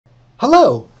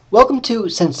Hello, welcome to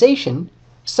Sensation,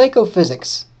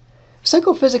 Psychophysics.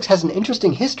 Psychophysics has an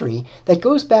interesting history that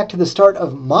goes back to the start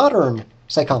of modern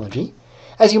psychology.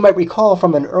 As you might recall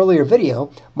from an earlier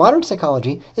video, modern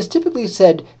psychology is typically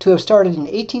said to have started in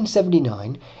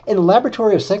 1879 in the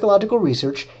Laboratory of Psychological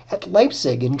Research at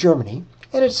Leipzig in Germany,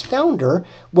 and its founder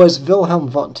was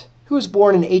Wilhelm Wundt, who was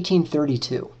born in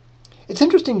 1832. It's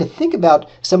interesting to think about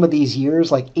some of these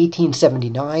years, like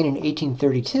 1879 and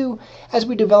 1832, as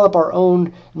we develop our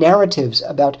own narratives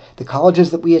about the colleges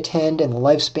that we attend and the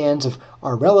lifespans of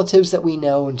our relatives that we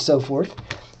know and so forth.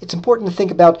 It's important to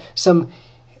think about some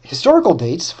historical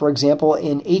dates. For example,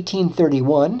 in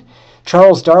 1831,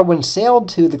 Charles Darwin sailed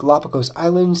to the Galapagos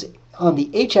Islands on the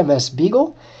HMS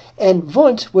Beagle, and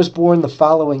Wundt was born the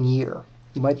following year.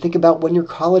 You might think about when your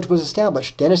college was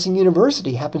established. Denison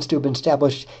University happens to have been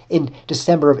established in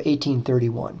December of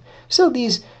 1831. So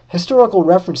these historical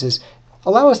references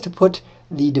allow us to put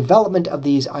the development of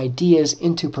these ideas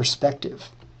into perspective.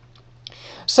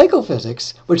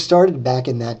 Psychophysics, which started back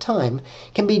in that time,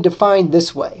 can be defined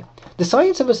this way: the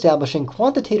science of establishing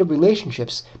quantitative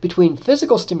relationships between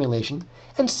physical stimulation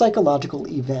and psychological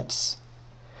events.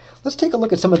 Let's take a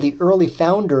look at some of the early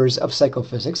founders of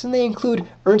psychophysics, and they include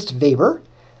Ernst Weber,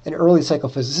 an early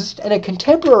psychophysicist, and a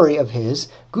contemporary of his,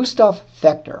 Gustav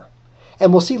Fechner.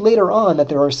 And we'll see later on that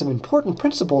there are some important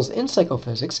principles in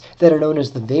psychophysics that are known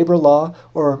as the Weber law,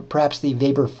 or perhaps the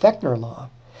Weber-Fechner law.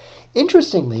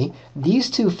 Interestingly, these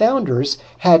two founders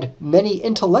had many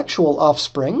intellectual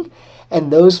offspring, and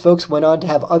those folks went on to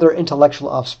have other intellectual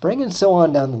offspring, and so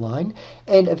on down the line.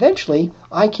 And eventually,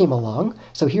 I came along.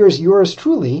 So here's yours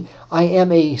truly. I am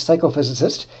a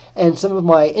psychophysicist, and some of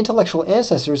my intellectual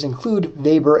ancestors include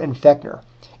Weber and Fechner.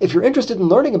 If you're interested in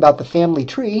learning about the family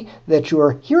tree that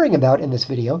you're hearing about in this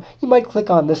video, you might click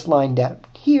on this line down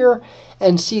here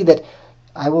and see that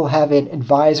I will have an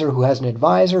advisor who has an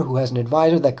advisor who has an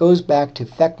advisor that goes back to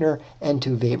Fechner and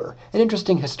to Weber. An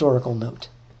interesting historical note.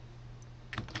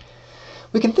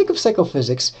 We can think of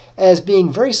psychophysics as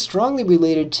being very strongly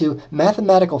related to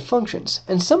mathematical functions,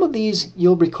 and some of these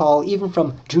you'll recall even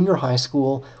from junior high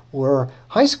school or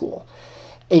high school.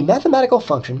 A mathematical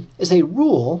function is a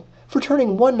rule for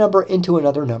turning one number into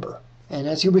another number. And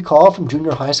as you recall from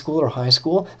junior high school or high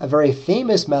school, a very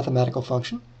famous mathematical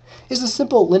function is the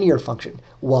simple linear function.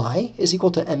 Y is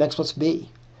equal to mx plus b.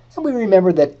 And we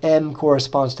remember that m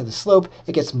corresponds to the slope.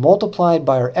 It gets multiplied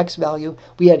by our x value.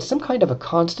 We add some kind of a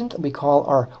constant that we call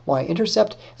our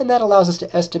y-intercept, and that allows us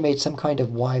to estimate some kind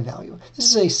of y value. This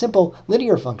is a simple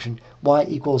linear function, y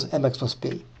equals mx plus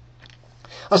b.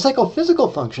 A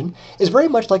psychophysical function is very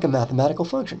much like a mathematical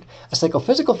function. A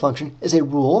psychophysical function is a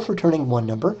rule for turning one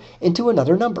number into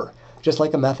another number, just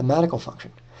like a mathematical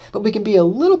function. But we can be a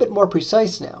little bit more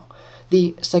precise now.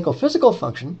 The psychophysical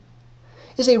function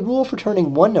is a rule for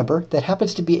turning one number that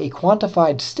happens to be a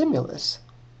quantified stimulus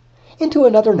into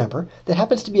another number that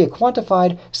happens to be a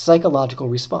quantified psychological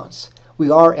response. We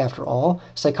are, after all,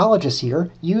 psychologists here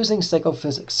using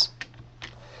psychophysics.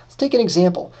 Let's take an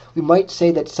example. We might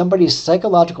say that somebody's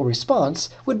psychological response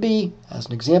would be, as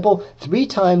an example, 3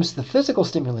 times the physical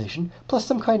stimulation plus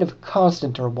some kind of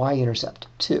constant or y-intercept,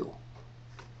 2.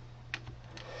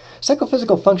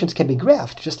 Psychophysical functions can be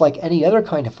graphed just like any other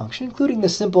kind of function, including the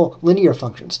simple linear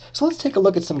functions. So let's take a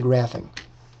look at some graphing.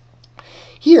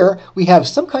 Here we have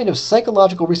some kind of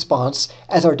psychological response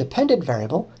as our dependent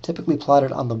variable, typically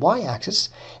plotted on the y-axis,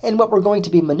 and what we're going to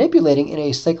be manipulating in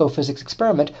a psychophysics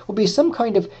experiment will be some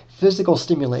kind of physical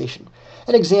stimulation.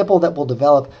 An example that will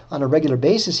develop on a regular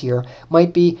basis here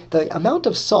might be the amount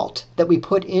of salt that we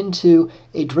put into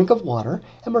a drink of water,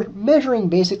 and we're measuring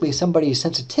basically somebody's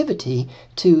sensitivity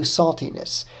to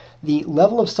saltiness. The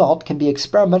level of salt can be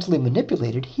experimentally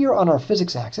manipulated here on our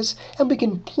physics axis, and we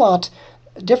can plot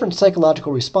different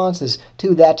psychological responses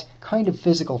to that kind of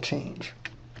physical change.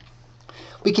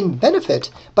 We can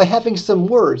benefit by having some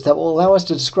words that will allow us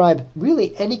to describe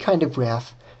really any kind of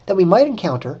graph that we might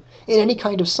encounter in any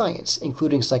kind of science,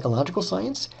 including psychological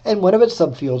science and one of its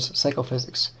subfields,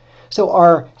 psychophysics. So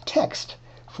our text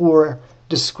for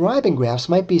describing graphs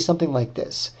might be something like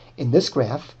this. In this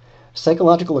graph,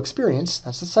 psychological experience,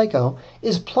 that's the psycho,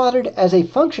 is plotted as a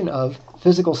function of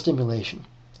physical stimulation.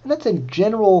 And that's a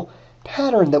general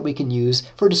pattern that we can use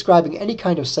for describing any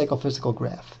kind of psychophysical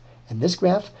graph. In this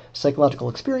graph, psychological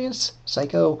experience,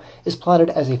 psycho, is plotted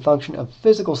as a function of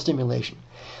physical stimulation.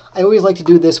 I always like to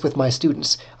do this with my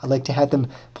students. I like to have them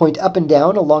point up and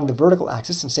down along the vertical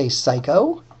axis and say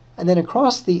psycho, and then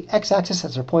across the x-axis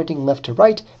as they're pointing left to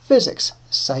right, physics,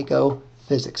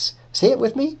 psychophysics. Say it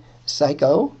with me,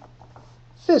 psychophysics.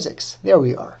 There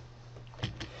we are.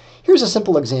 Here's a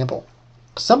simple example.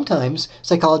 Sometimes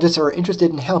psychologists are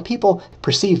interested in how people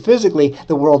perceive physically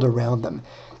the world around them.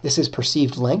 This is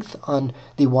perceived length on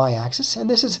the y-axis, and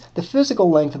this is the physical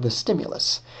length of the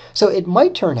stimulus. So it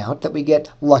might turn out that we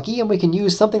get lucky and we can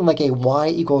use something like a y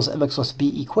equals mx plus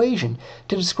b equation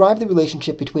to describe the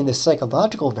relationship between the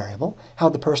psychological variable, how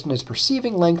the person is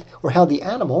perceiving length, or how the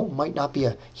animal, might not be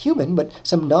a human, but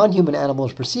some non-human animal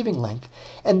is perceiving length,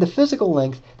 and the physical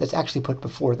length that's actually put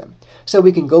before them. So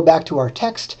we can go back to our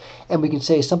text and we can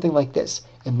say something like this.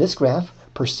 In this graph,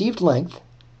 perceived length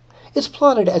is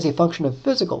plotted as a function of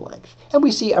physical length, and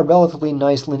we see a relatively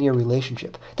nice linear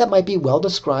relationship that might be well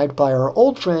described by our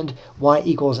old friend y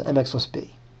equals mx plus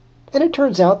b. And it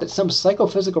turns out that some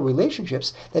psychophysical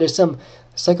relationships, that is, some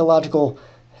psychological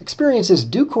experiences,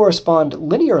 do correspond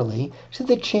linearly to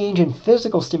the change in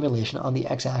physical stimulation on the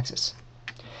x-axis.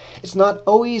 It's not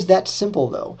always that simple,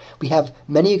 though. We have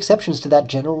many exceptions to that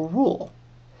general rule.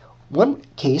 One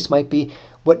case might be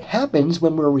what happens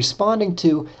when we're responding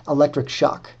to electric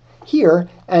shock. Here,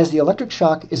 as the electric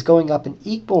shock is going up in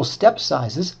equal step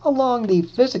sizes along the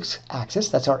physics axis,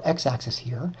 that's our x-axis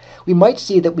here, we might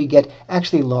see that we get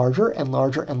actually larger and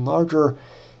larger and larger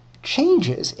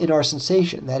changes in our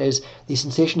sensation. That is, the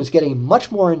sensation is getting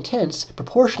much more intense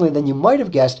proportionally than you might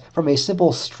have guessed from a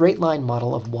simple straight line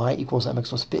model of y equals mx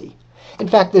plus b. In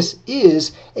fact, this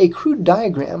is a crude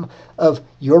diagram of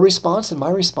your response and my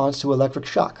response to electric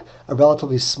shock. A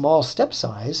relatively small step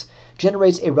size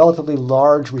generates a relatively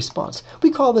large response.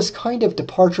 We call this kind of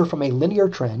departure from a linear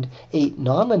trend a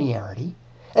nonlinearity,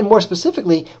 and more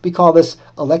specifically, we call this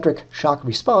electric shock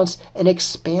response an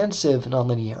expansive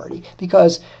nonlinearity,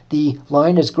 because the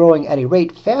line is growing at a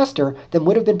rate faster than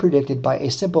would have been predicted by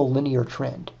a simple linear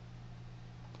trend.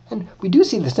 And we do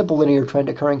see the simple linear trend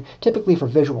occurring typically for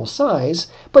visual size,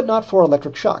 but not for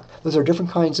electric shock. Those are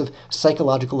different kinds of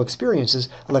psychological experiences.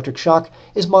 Electric shock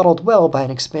is modeled well by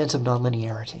an expansive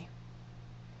nonlinearity.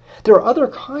 There are other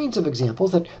kinds of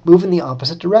examples that move in the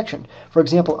opposite direction. For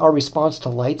example, our response to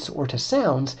lights or to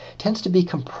sounds tends to be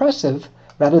compressive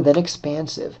rather than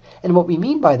expansive. And what we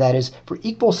mean by that is, for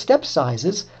equal step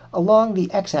sizes along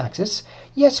the x-axis,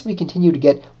 yes, we continue to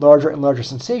get larger and larger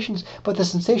sensations, but the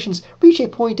sensations reach a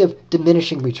point of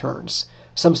diminishing returns.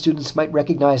 Some students might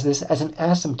recognize this as an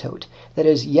asymptote. That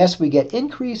is, yes, we get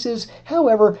increases,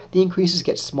 however, the increases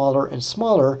get smaller and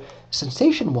smaller,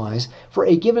 sensation-wise, for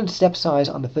a given step size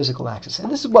on the physical axis. And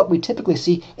this is what we typically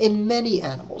see in many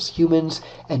animals, humans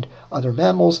and other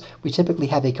mammals. We typically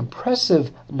have a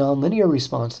compressive nonlinear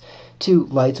response to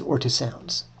lights or to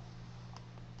sounds.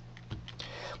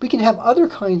 We can have other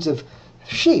kinds of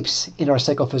shapes in our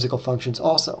psychophysical functions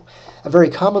also. A very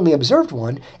commonly observed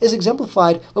one is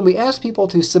exemplified when we ask people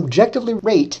to subjectively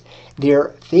rate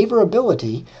their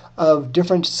favorability of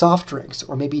different soft drinks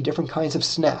or maybe different kinds of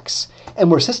snacks.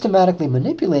 And we're systematically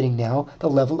manipulating now the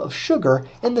level of sugar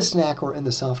in the snack or in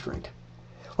the soft drink.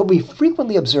 What we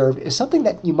frequently observe is something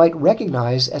that you might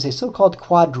recognize as a so-called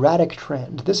quadratic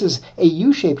trend. This is a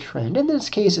U-shaped trend. In this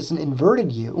case, it's an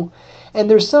inverted U, and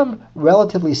there's some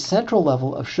relatively central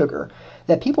level of sugar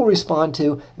that people respond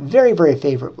to very, very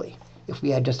favorably. If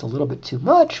we add just a little bit too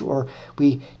much or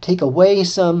we take away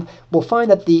some, we'll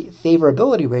find that the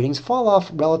favorability ratings fall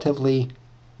off relatively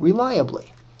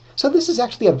reliably. So this is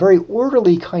actually a very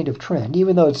orderly kind of trend.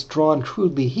 Even though it's drawn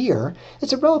crudely here,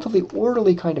 it's a relatively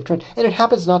orderly kind of trend. And it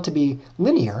happens not to be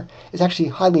linear. It's actually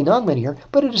highly nonlinear,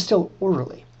 but it is still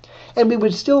orderly. And we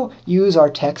would still use our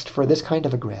text for this kind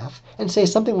of a graph and say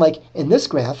something like, in this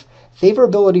graph,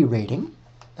 favorability rating,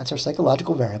 that's our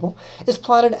psychological variable, is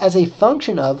plotted as a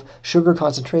function of sugar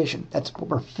concentration. That's what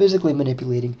we're physically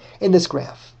manipulating in this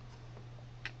graph.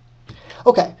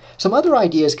 Okay, some other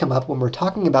ideas come up when we're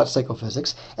talking about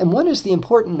psychophysics, and one is the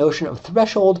important notion of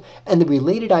threshold and the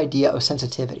related idea of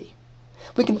sensitivity.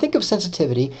 We can think of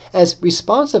sensitivity as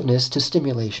responsiveness to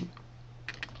stimulation.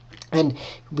 And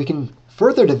we can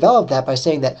further develop that by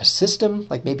saying that a system,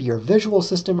 like maybe your visual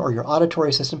system or your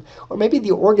auditory system, or maybe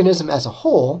the organism as a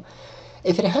whole,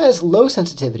 if it has low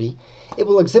sensitivity, it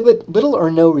will exhibit little or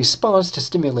no response to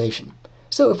stimulation.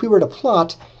 So if we were to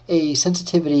plot a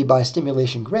sensitivity by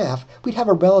stimulation graph, we'd have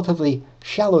a relatively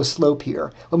shallow slope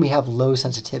here when we have low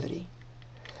sensitivity.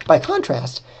 By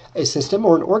contrast, a system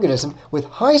or an organism with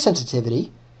high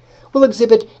sensitivity will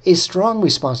exhibit a strong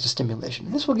response to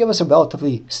stimulation. This will give us a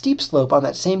relatively steep slope on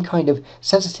that same kind of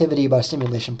sensitivity by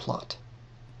stimulation plot.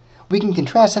 We can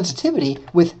contrast sensitivity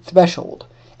with threshold,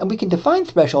 and we can define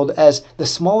threshold as the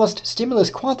smallest stimulus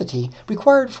quantity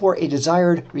required for a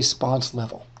desired response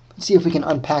level. Let's see if we can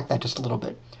unpack that just a little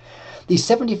bit. The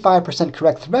 75%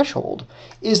 correct threshold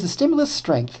is the stimulus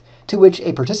strength to which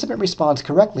a participant responds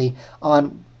correctly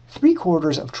on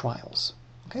 3/4 of trials.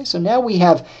 Okay, so now we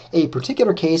have a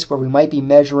particular case where we might be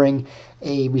measuring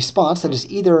a response that is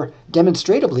either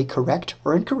demonstrably correct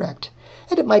or incorrect.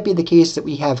 And it might be the case that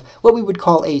we have what we would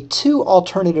call a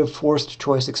two-alternative forced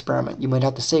choice experiment. You might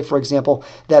have to say, for example,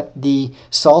 that the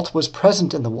salt was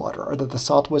present in the water or that the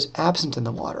salt was absent in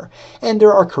the water. And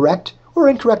there are correct or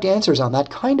incorrect answers on that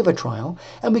kind of a trial,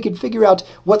 and we can figure out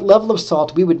what level of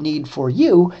salt we would need for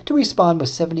you to respond with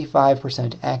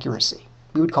 75% accuracy.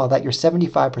 We would call that your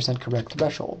 75% correct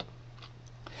threshold.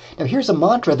 Now here's a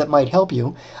mantra that might help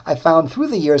you. I've found through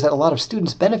the years that a lot of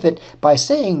students benefit by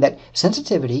saying that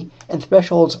sensitivity and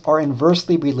thresholds are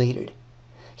inversely related.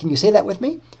 Can you say that with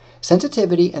me?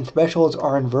 Sensitivity and thresholds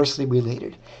are inversely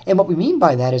related. And what we mean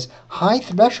by that is high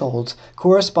thresholds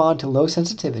correspond to low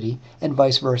sensitivity and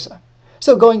vice versa.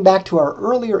 So going back to our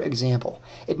earlier example,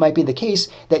 it might be the case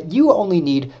that you only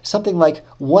need something like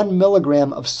 1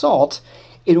 milligram of salt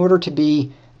in order to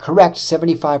be correct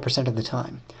 75% of the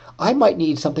time. I might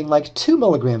need something like 2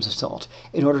 milligrams of salt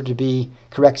in order to be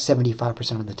correct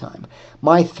 75% of the time.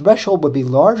 My threshold would be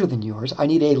larger than yours. I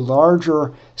need a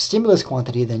larger stimulus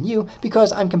quantity than you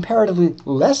because I'm comparatively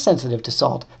less sensitive to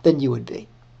salt than you would be.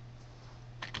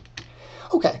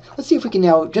 Okay, let's see if we can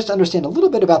now just understand a little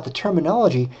bit about the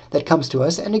terminology that comes to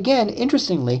us. And again,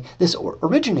 interestingly, this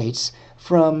originates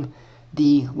from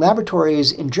the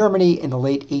laboratories in Germany in the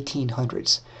late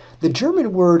 1800s. The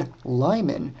German word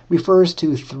Lyman refers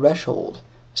to threshold.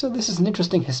 So this is an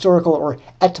interesting historical or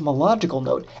etymological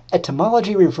note.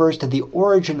 Etymology refers to the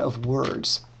origin of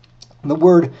words. The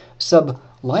word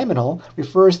subliminal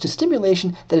refers to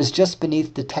stimulation that is just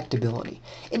beneath detectability.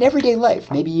 In everyday life,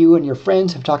 maybe you and your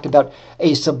friends have talked about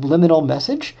a subliminal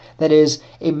message, that is,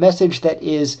 a message that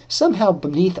is somehow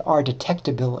beneath our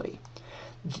detectability.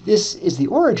 This is the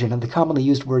origin of the commonly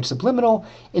used word subliminal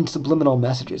in subliminal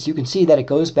messages. You can see that it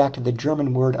goes back to the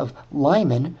German word of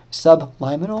Lyman,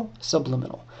 subliminal,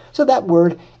 subliminal. So that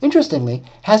word, interestingly,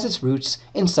 has its roots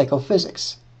in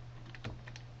psychophysics.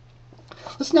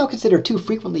 Let's now consider two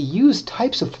frequently used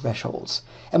types of thresholds,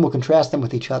 and we'll contrast them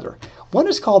with each other. One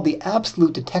is called the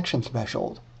absolute detection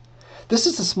threshold. This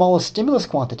is the smallest stimulus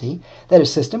quantity that a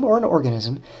system or an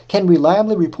organism can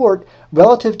reliably report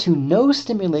relative to no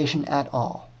stimulation at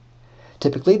all.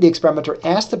 Typically, the experimenter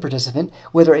asks the participant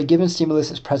whether a given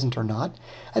stimulus is present or not,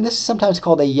 and this is sometimes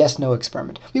called a yes-no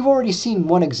experiment. We've already seen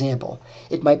one example.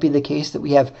 It might be the case that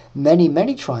we have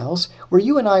many trials where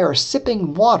you and I are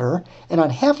sipping water, and on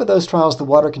half of those trials the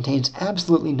water contains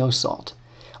absolutely no salt.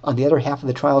 On the other half of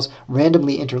the trials,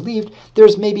 randomly interleaved,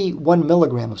 there's maybe 1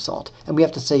 milligram of salt, and we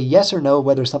have to say yes or no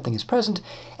whether something is present,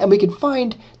 and we can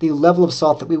find the level of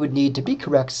salt that we would need to be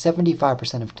correct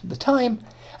 75% of the time,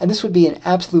 and this would be an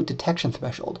absolute detection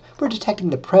threshold. We're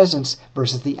detecting the presence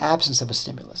versus the absence of a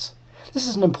stimulus. This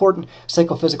is an important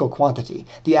psychophysical quantity,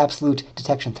 the absolute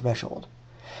detection threshold.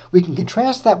 We can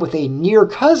contrast that with a near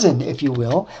cousin, if you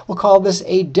will. We'll call this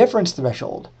a difference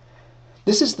threshold.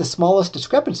 This is the smallest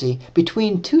discrepancy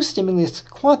between two stimulus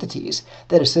quantities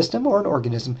that a system or an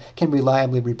organism can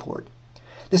reliably report.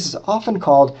 This is often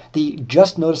called the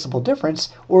just noticeable difference,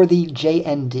 or the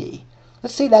JND.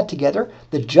 Let's say that together.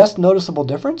 The just noticeable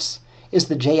difference is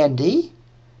the JND.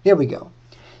 There we go.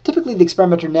 Typically, the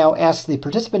experimenter now asks the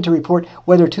participant to report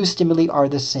whether two stimuli are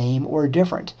the same or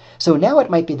different. So now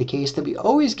it might be the case that we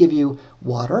always give you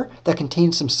water that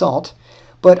contains some salt,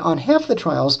 but on half the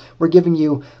trials, we're giving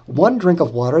you 1 drink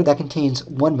of water that contains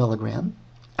 1 milligram,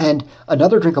 and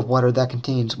another drink of water that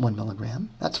contains 1 milligram.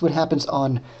 That's what happens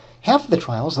on half of the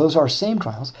trials. Those are same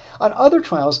trials. On other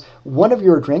trials, one of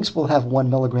your drinks will have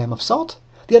 1 milligram of salt.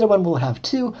 The other one will have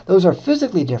 2. Those are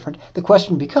physically different. The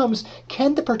question becomes,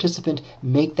 can the participant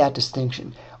make that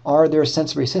distinction? Are their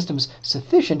sensory systems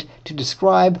sufficient to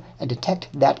describe and detect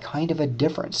that kind of a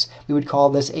difference? We would call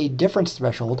this a difference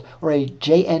threshold, or a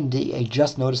JND, a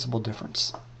just noticeable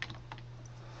difference.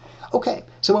 Okay,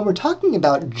 so when we're talking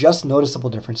about just noticeable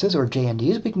differences, or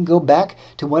JNDs, we can go back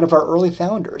to one of our early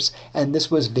founders, and this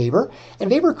was Weber.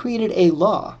 And Weber created a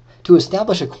law to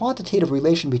establish a quantitative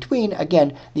relation between,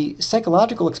 again, the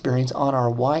psychological experience on our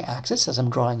y-axis, as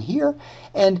I'm drawing here,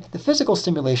 and the physical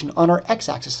stimulation on our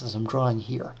x-axis, as I'm drawing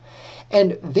here.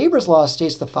 And Weber's law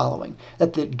states the following,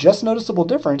 that the just noticeable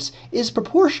difference is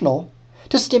proportional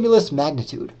to stimulus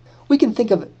magnitude. We can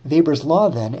think of Weber's law,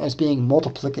 then, as being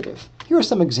multiplicative. Here are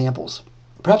some examples.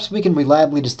 Perhaps we can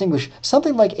reliably distinguish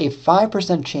something like a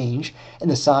 5% change in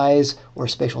the size or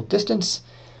spatial distance.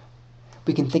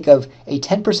 We can think of a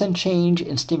 10% change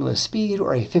in stimulus speed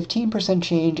or a 15%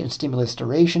 change in stimulus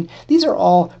duration. These are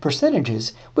all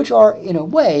percentages which are, in a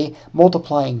way,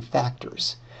 multiplying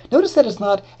factors. Notice that it's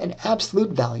not an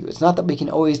absolute value. It's not that we can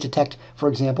always detect, for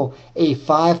example, a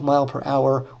 5 mile per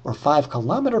hour or 5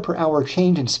 kilometer per hour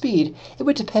change in speed. It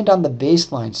would depend on the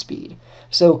baseline speed.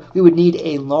 So we would need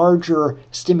a larger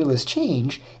stimulus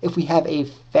change if we have a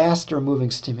faster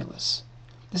moving stimulus.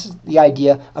 This is the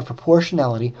idea of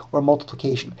proportionality or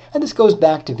multiplication, and this goes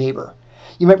back to Weber.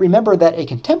 You might remember that a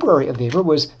contemporary of Weber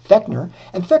was Fechner,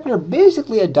 and Fechner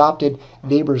basically adopted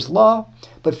Weber's law,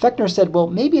 but Fechner said, well,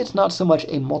 maybe it's not so much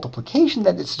a multiplication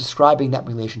that it's describing that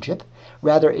relationship,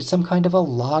 rather it's some kind of a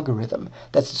logarithm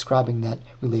that's describing that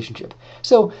relationship.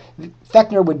 So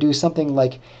Fechner would do something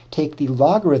like take the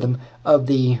logarithm of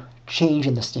the change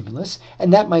in the stimulus,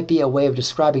 and that might be a way of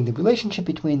describing the relationship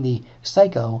between the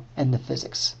psycho and the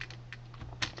physics.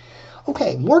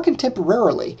 Okay, more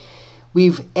contemporarily,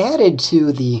 we've added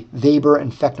to the Weber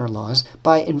and Fechner laws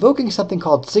by invoking something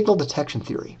called signal detection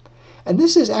theory. And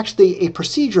this is actually a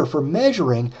procedure for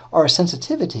measuring our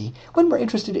sensitivity when we're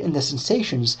interested in the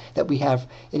sensations that we have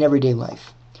in everyday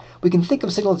life. We can think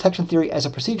of signal detection theory as a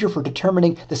procedure for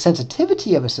determining the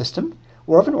sensitivity of a system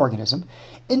or of an organism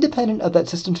independent of that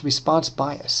system's response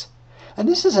bias. And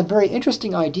this is a very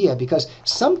interesting idea because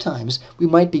sometimes we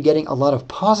might be getting a lot of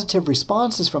positive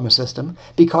responses from a system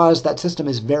because that system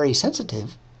is very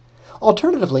sensitive.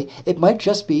 Alternatively, it might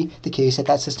just be the case that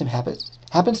that system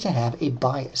happens to have a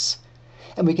bias.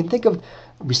 And we can think of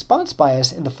response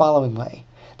bias in the following way: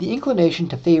 the inclination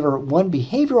to favor one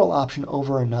behavioral option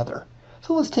over another.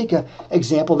 So let's take an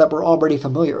example that we're already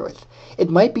familiar with. It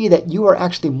might be that you are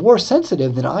actually more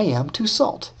sensitive than I am to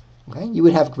salt. Okay? You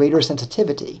would have greater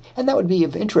sensitivity, and that would be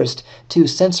of interest to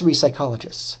sensory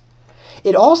psychologists.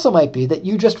 It also might be that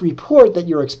you just report that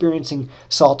you're experiencing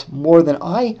salt more than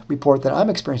I report that I'm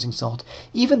experiencing salt,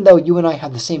 even though you and I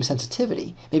have the same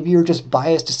sensitivity. Maybe you're just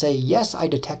biased to say, yes, I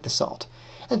detect the salt.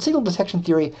 And signal detection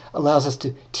theory allows us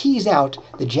to tease out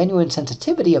the genuine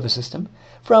sensitivity of a system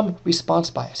from response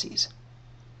biases.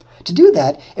 To do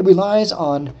that, it relies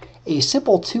on a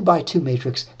simple 2x2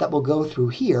 matrix that we'll go through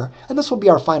here, and this will be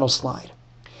our final slide.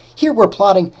 Here we're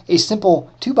plotting a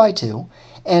simple 2x2,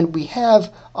 and we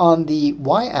have on the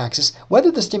y-axis whether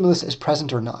the stimulus is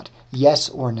present or not, yes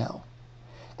or no.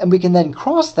 And we can then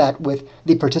cross that with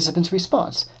the participant's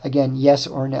response, again, yes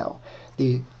or no.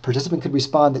 The participant could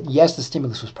respond that yes, the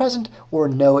stimulus was present, or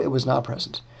no, it was not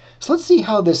present. So let's see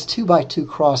how this 2x2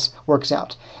 cross works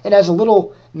out. And as a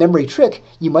little memory trick,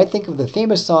 you might think of the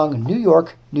famous song, New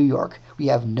York, New York. We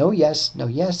have no yes,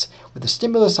 with the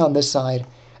stimulus on this side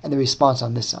and the response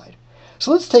on this side.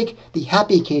 So let's take the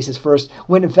happy cases first,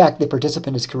 when in fact the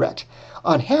participant is correct.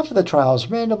 On half of the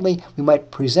trials, randomly, we might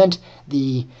present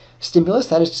the stimulus,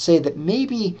 that is to say that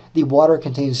maybe the water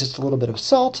contains just a little bit of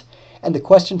salt, and the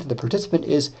question to the participant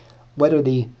is whether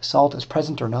the salt is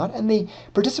present or not, and the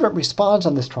participant responds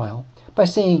on this trial by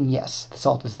saying yes, the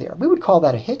salt is there. We would call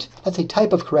that a hit. That's a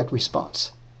type of correct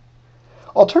response.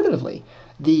 Alternatively,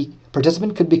 the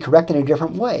participant could be correct in a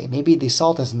different way. Maybe the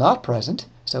salt is not present,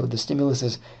 so the stimulus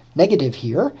is negative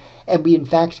here, and we in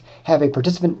fact have a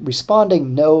participant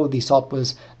responding, no, the salt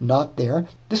was not there.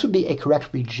 This would be a correct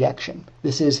rejection.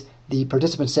 This is the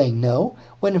participant saying no,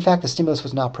 when in fact the stimulus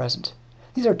was not present.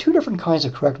 These are two different kinds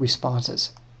of correct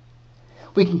responses.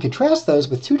 We can contrast those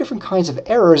with two different kinds of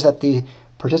errors that the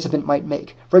participant might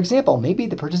make. For example, maybe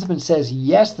the participant says,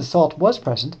 yes, the salt was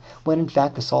present, when in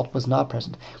fact the salt was not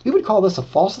present. We would call this a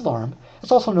false alarm.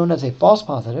 It's also known as a false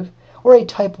positive, or a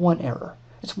type 1 error.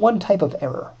 It's one type of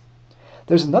error.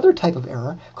 There's another type of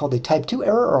error called a type 2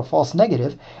 error, or a false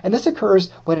negative, and this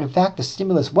occurs when in fact the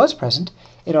stimulus was present.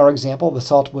 In our example, the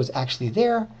salt was actually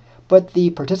there, but the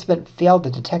participant failed to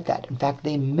detect that. In fact,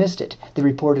 they missed it. They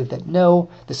reported that no,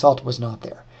 the salt was not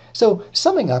there. So,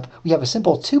 summing up, we have a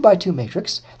simple 2x2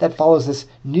 matrix that follows this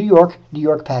New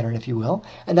York pattern, if you will,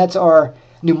 and that's our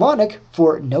mnemonic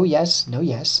for no yes,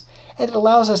 and it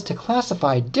allows us to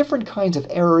classify different kinds of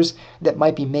errors that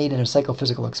might be made in a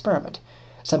psychophysical experiment.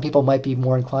 Some people might be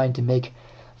more inclined to make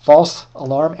false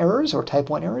alarm errors, or type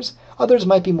 1 errors. Others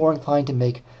might be more inclined to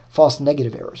make false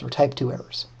negative errors, or type 2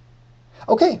 errors.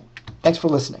 Okay, thanks for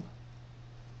listening.